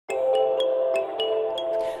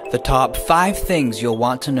The top 5 things you'll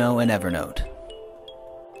want to know in Evernote.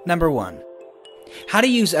 Number 1. How to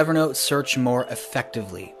use Evernote search more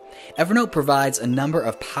effectively. Evernote provides a number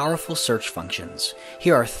of powerful search functions.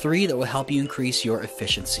 Here are 3 that will help you increase your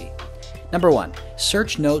efficiency. Number 1.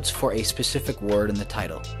 Search notes for a specific word in the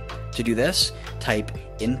title. To do this, type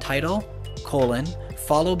intitle,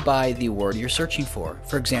 followed by the word you're searching for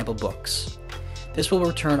example, books. This will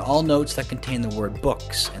return all notes that contain the word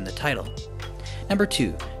books in the title. Number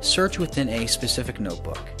 2. Search within a specific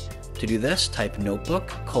notebook. To do this, type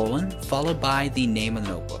notebook, followed by the name of the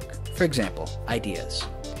notebook. For example, ideas.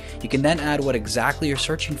 You can then add what exactly you're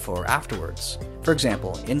searching for afterwards. For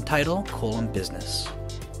example, intitle, business.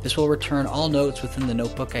 This will return all notes within the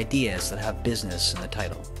notebook ideas that have business in the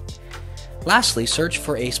title. Lastly, search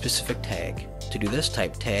for a specific tag. To do this,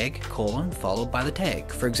 type tag, followed by the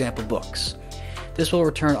tag. For example, books. This will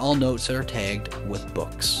return all notes that are tagged with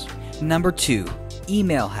books. Number 2.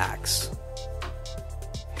 Email hacks.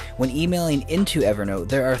 When emailing into Evernote,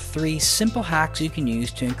 there are 3 simple hacks you can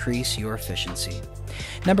use to increase your efficiency.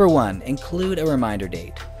 Number 1. Include a reminder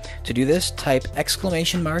date. To do this, type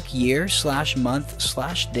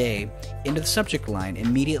 !year/month/day into the subject line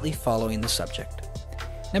immediately following the subject.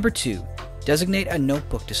 Number 2. Designate a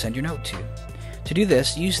notebook to send your note to. To do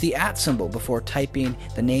this, use the @ symbol before typing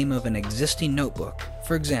the name of an existing notebook.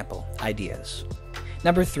 For example, ideas.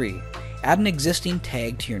 Number 3. Add an existing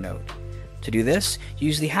tag to your note. To do this,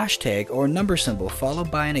 use the hashtag or number symbol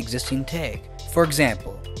followed by an existing tag. For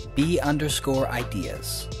example,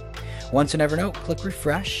 B_ideas. Once in Evernote, click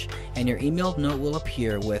refresh and your emailed note will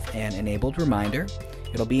appear with an enabled reminder.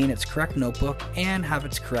 It'll be in its correct notebook and have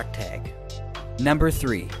its correct tag. Number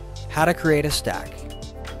 3. How to create a stack.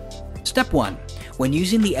 Step 1. When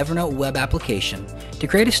using the Evernote web application, to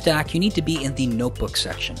create a stack you need to be in the Notebook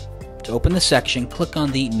section. To open the section, click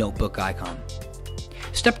on the Notebook icon.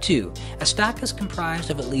 Step 2. A stack is comprised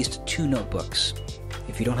of at least 2 notebooks.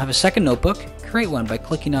 If you don't have a second notebook, create one by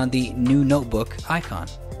clicking on the New Notebook icon.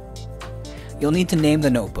 You'll need to name the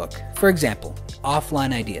notebook. For example,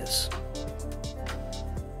 Offline Ideas.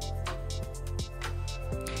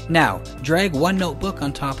 Now, drag one notebook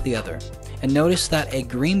on top of the other, and notice that a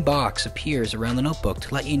green box appears around the notebook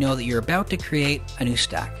to let you know that you're about to create a new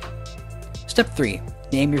stack. Step 3.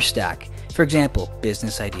 Name your stack. For example,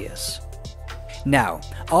 Business Ideas. Now,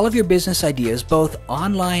 all of your business ideas, both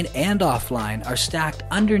online and offline, are stacked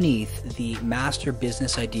underneath the Master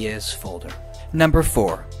Business Ideas folder. Number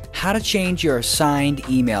 4. How to change your assigned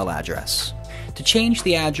email address. To change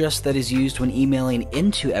the address that is used when emailing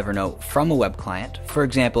into Evernote from a web client, for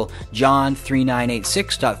example,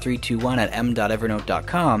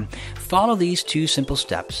 john3986.321@m.evernote.com, follow these 2 simple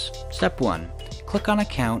steps. Step 1. Click on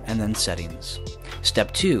Account and then Settings.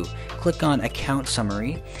 Step 2. Click on Account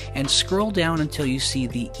Summary and scroll down until you see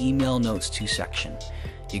the Email Notes to section.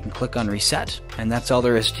 You can click on Reset, and that's all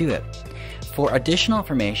there is to it. For additional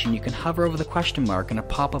information, you can hover over the question mark and a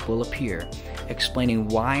pop-up will appear explaining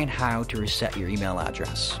why and how to reset your email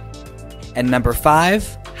address. And number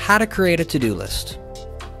 5, how to create a to-do list.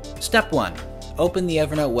 Step 1. Open the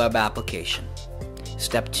Evernote web application.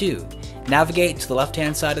 Step 2. Navigate to the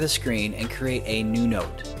left-hand side of the screen and create a new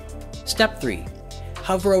note. Step 3.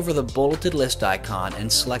 Hover over the bulleted list icon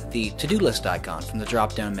and select the to-do list icon from the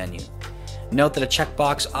drop-down menu. Note that a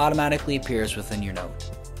checkbox automatically appears within your note.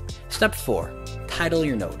 Step 4. Title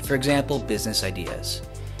your note, for example, Business Ideas.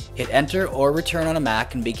 Hit Enter or Return on a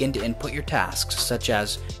Mac and begin to input your tasks, such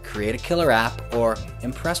as create a killer app or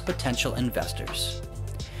impress potential investors.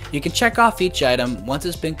 You can check off each item once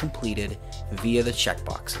it's been completed via the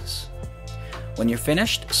checkboxes. When you're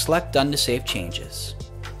finished, select Done to save changes.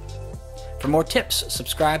 For more tips,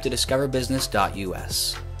 subscribe to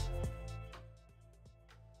discoverbusiness.us.